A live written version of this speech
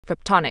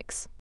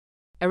Kryptonics.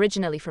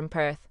 Originally from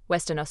Perth,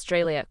 Western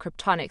Australia,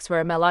 Kryptonics were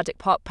a melodic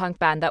pop-punk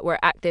band that were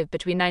active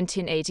between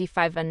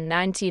 1985 and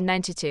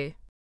 1992.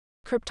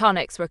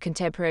 Kryptonics were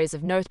contemporaries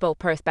of notable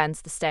Perth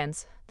bands The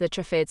Stems, the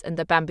Triffids and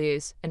The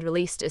Bamboos, and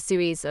released a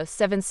series of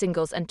 7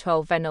 singles and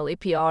 12 vinyl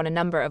EP on a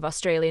number of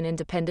Australian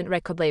independent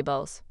record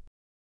labels.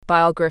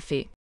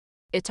 Biography.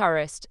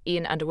 Guitarist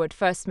Ian Underwood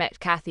first met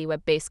Kathy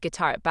Webb bass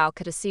guitar at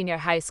Balcatta Senior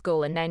High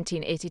School in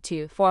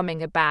 1982,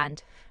 forming a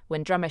band,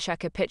 when drummer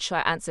Shaka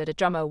Pitchler answered a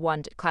drummer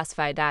wanted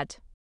classified ad.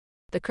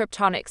 The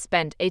Kryptonics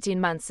spent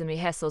 18 months in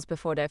rehearsals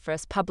before their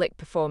first public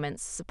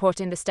performance,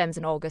 supporting the Stems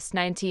in August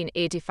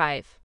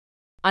 1985.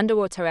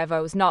 Underwood,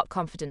 however, was not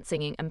confident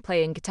singing and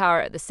playing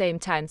guitar at the same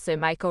time, so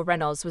Michael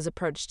Reynolds was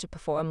approached to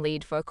perform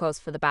lead vocals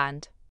for the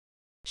band.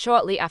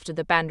 Shortly after,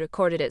 the band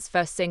recorded its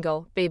first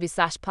single,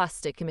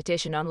 Baby/Plastic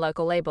Imitation, on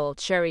local label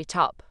Cherry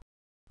Top.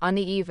 On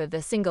the eve of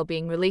the single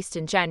being released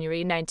in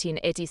January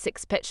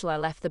 1986, Pitchler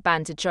left the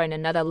band to join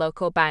another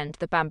local band,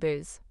 The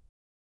Bamboos.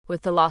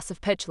 With the loss of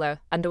Pitchler,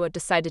 Underwood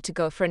decided to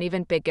go for an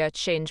even bigger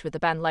change with the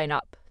band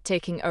lineup,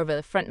 taking over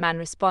the frontman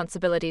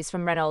responsibilities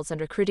from Reynolds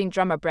and recruiting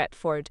drummer Brett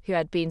Ford, who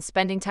had been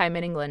spending time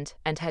in England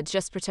and had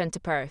just returned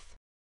to Perth.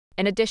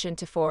 In addition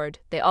to Ford,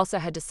 they also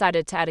had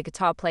decided to add a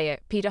guitar player,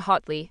 Peter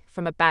Hotley,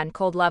 from a band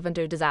called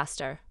Lavender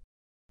Disaster.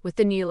 With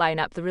the new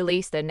lineup, they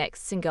released their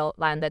next single,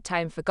 Land That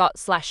Time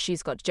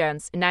Forgot/She's Got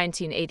Germs, in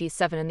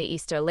 1987 on the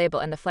Easter label,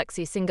 and the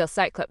flexi single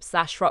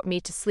Cyclops/Rock Me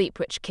to Sleep,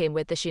 which came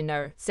with the She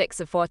No. 6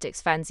 of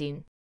Vortex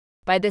fanzine.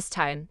 By this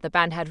time, the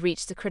band had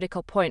reached the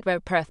critical point where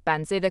Perth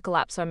bands either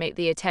collapse or make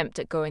the attempt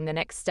at going the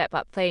next step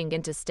up, playing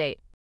interstate.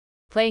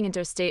 Playing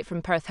interstate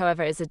from Perth,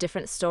 however, is a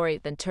different story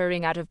than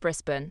touring out of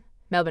Brisbane,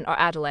 Melbourne or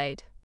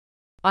Adelaide.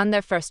 On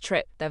their first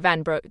trip, their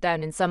van broke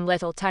down in some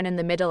little town in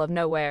the middle of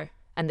nowhere,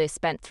 and they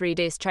spent 3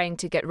 days trying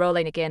to get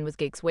rolling again, with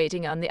gigs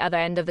waiting on the other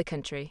end of the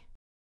country.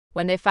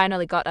 When they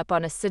finally got up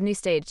on a Sydney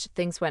stage,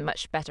 things went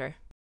much better.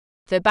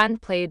 The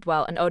band played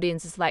well and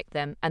audiences liked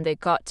them, and they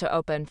got to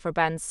open for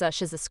bands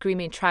such as the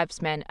Screaming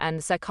Tribesmen and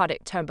the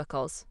Psychotic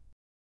Turnbuckles.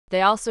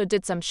 They also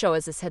did some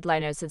shows as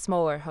headliners in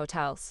smaller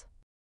hotels.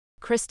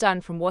 Chris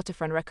Dunn from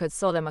Waterfront Records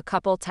saw them a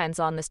couple times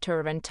on this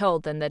tour and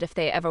told them that if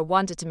they ever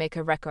wanted to make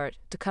a record,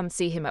 to come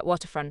see him at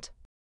Waterfront.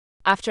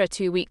 After a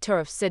 2-week tour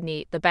of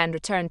Sydney, the band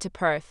returned to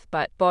Perth,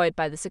 but buoyed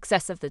by the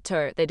success of the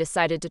tour, they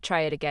decided to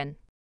try it again.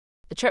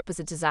 The trip was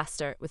a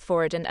disaster, with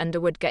Ford and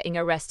Underwood getting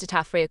arrested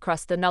halfway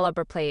across the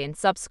Nullarbor Plain,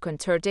 subsequent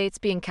tour dates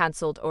being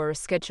cancelled or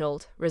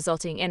rescheduled,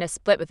 resulting in a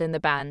split within the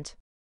band.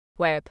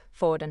 Webb,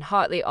 Ford and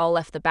Hartley all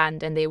left the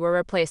band, and they were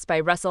replaced by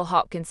Russell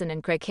Hopkinson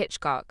and Greg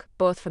Hitchcock,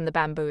 both from the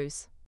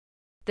Bamboos.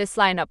 This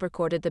lineup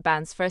recorded the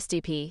band's first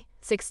EP,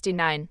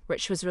 69,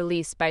 which was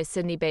released by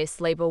Sydney-based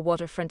label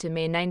Waterfront in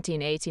May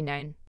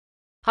 1989.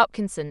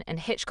 Hopkinson and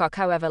Hitchcock,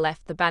 however,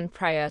 left the band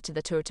prior to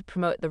the tour to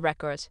promote the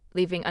record,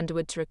 leaving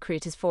Underwood to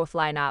recruit his fourth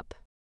lineup.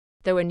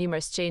 There were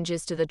numerous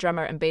changes to the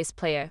drummer and bass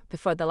player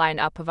before the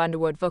lineup of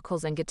Underwood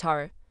vocals and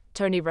guitar,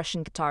 Tony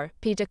Russian guitar,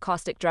 Peter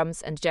Caustic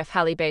drums, and Jeff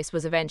Halley bass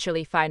was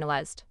eventually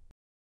finalized.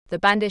 The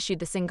band issued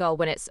the single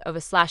When It's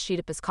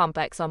Over/Oedipus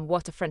Complex on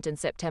Waterfront in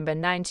September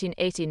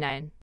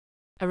 1989.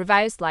 A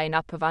revised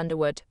lineup of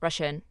Underwood,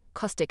 Russian,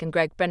 Caustic and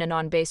Greg Brennan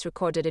on bass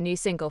recorded a new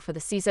single for the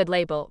CZ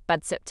label,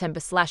 Bad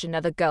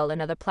September/Another Girl,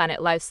 Another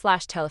Planet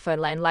Live/Telephone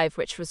Line Live,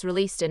 which was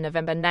released in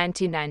November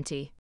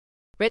 1990.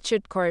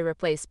 Richard Corey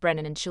replaced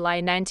Brennan in July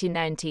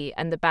 1990,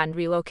 and the band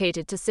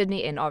relocated to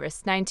Sydney in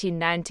August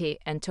 1990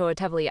 and toured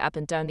heavily up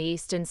and down the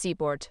eastern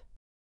seaboard.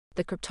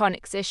 The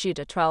Kryptonics issued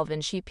a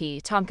 12-inch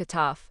EP, Tom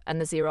Katoff, and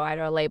the Zero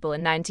Hour label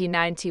in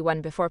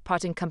 1991 before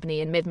parting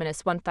company in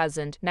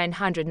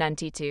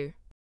mid-1992.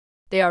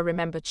 They are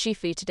remembered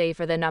chiefly today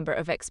for the number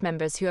of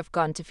ex-members who have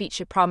gone to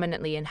feature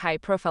prominently in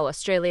high-profile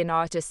Australian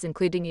artists,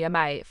 including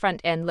EMI,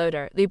 Front End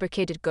Loader,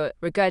 Lubricated Goat,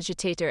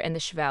 Regurgitator, and the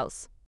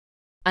Chevelles.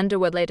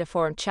 Underwood later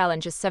formed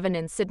Challenger 7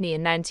 in Sydney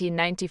in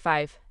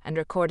 1995 and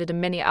recorded a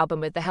mini-album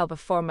with the help of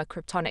former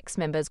Kryptonics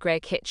members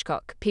Greg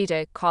Hitchcock,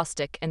 Peter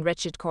Caustic, and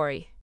Richard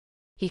Corey.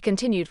 He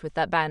continued with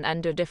that band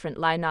under different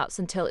lineups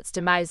until its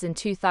demise in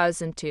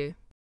 2002.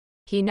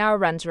 He now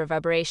runs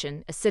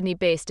Reverberation, a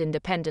Sydney-based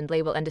independent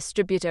label and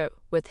distributor,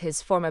 with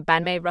his former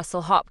bandmate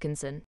Russell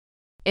Hopkinson.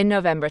 In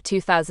November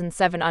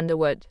 2007,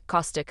 Underwood,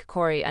 Caustic,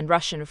 Corey, and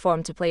Russian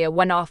formed to play a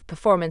one-off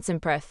performance in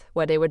Perth,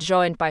 where they were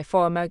joined by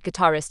former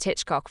guitarist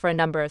Hitchcock for a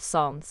number of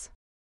songs.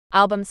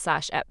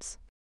 Albums/EPs.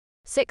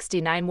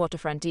 69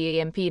 Waterfront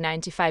EMP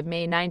 95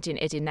 May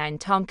 1989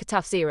 Tom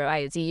Katoff 0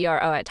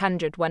 IZERO at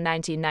 100 1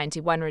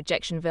 1991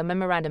 Rejectionville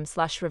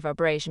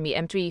Memorandum/Reverberation Me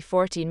M3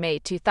 14 May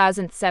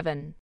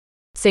 2007.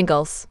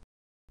 Singles.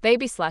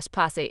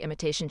 Baby/Plastic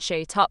Imitation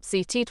Shay Top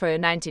CT Pro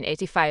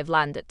 1985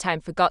 Land That Time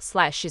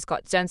Forgot/She's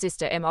Got Germs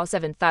Sister MR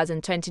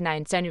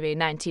 7029 January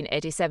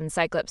 1987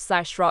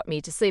 Cyclops/Rock Me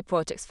to Sleep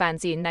Vortex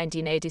Fanzine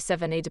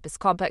 1987 Oedipus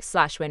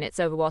Complex/When It's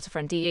Over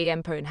Waterfront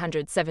EAM Pro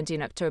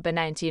 117 October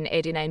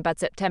 1989 Bad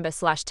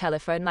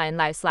September/Telephone Line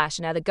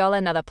Live/Another Girl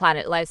Another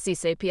Planet Live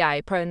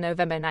CCPI Pro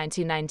November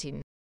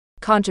 1919.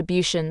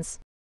 Contributions.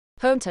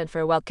 Home turn for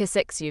a Wild Kiss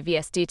 6U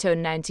VSD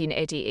Tone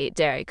 1988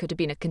 Derry could have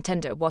been a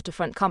contender.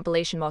 Waterfront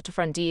compilation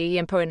Waterfront DE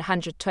Impo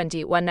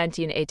 121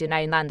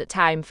 1989 Land at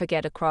Time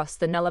Forget Across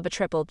the Nullarbor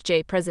Triple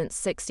J presents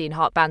 16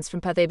 hot bands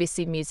from Perth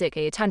ABC Music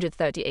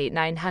 838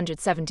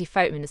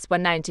 975 minutes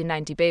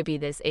 1990 Baby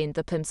This Ain't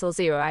the Plimsoll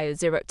 0 IO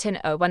 0 10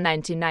 01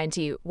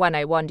 1990 1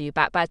 I Wonder You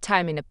Back Bad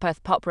Timing a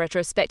Perth Pop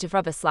Retrospective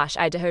Rubber /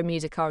 Idaho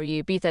Music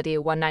RU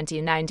B31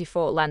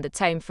 1994 Land at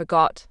Time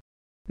Forgot.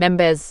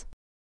 Members: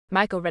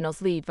 Michael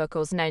Reynolds lead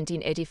vocals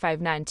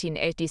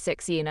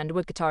 1985-1986, Ian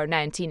Underwood guitar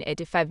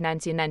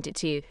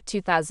 1985-1992,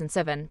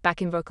 2007,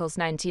 backing vocals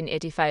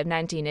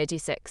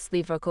 1985-1986,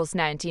 lead vocals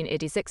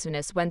 1986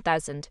 Venus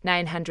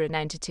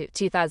 1992,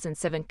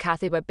 2007,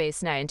 Kathy Webb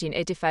bass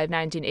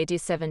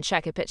 1985-1987,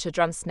 Shaka Pitcher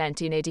drums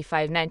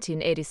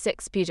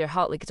 1985-1986, Peter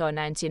Hartley guitar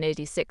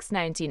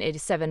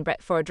 1986-1987,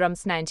 Brett Ford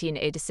drums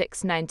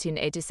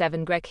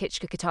 1986-1987, Greg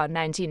Hitchcock guitar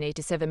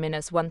 1987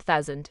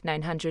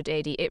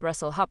 1988,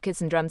 Russell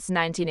Hopkinson drums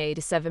 1987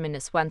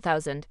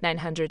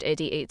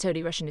 1988,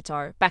 Tony Russian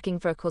guitar, backing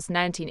vocals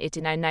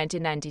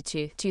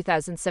 1989-1992,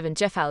 2007,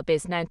 Jeff Hall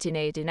bass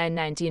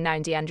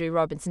 1989-1990, Andrew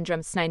Robinson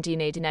drums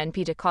 1989,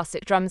 Peter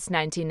Kosick drums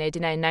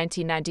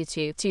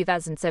 1989-1992,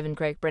 2007,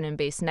 Greg Brennan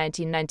bass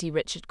 1990,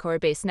 Richard Core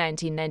bass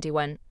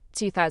 1991,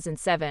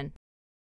 2007.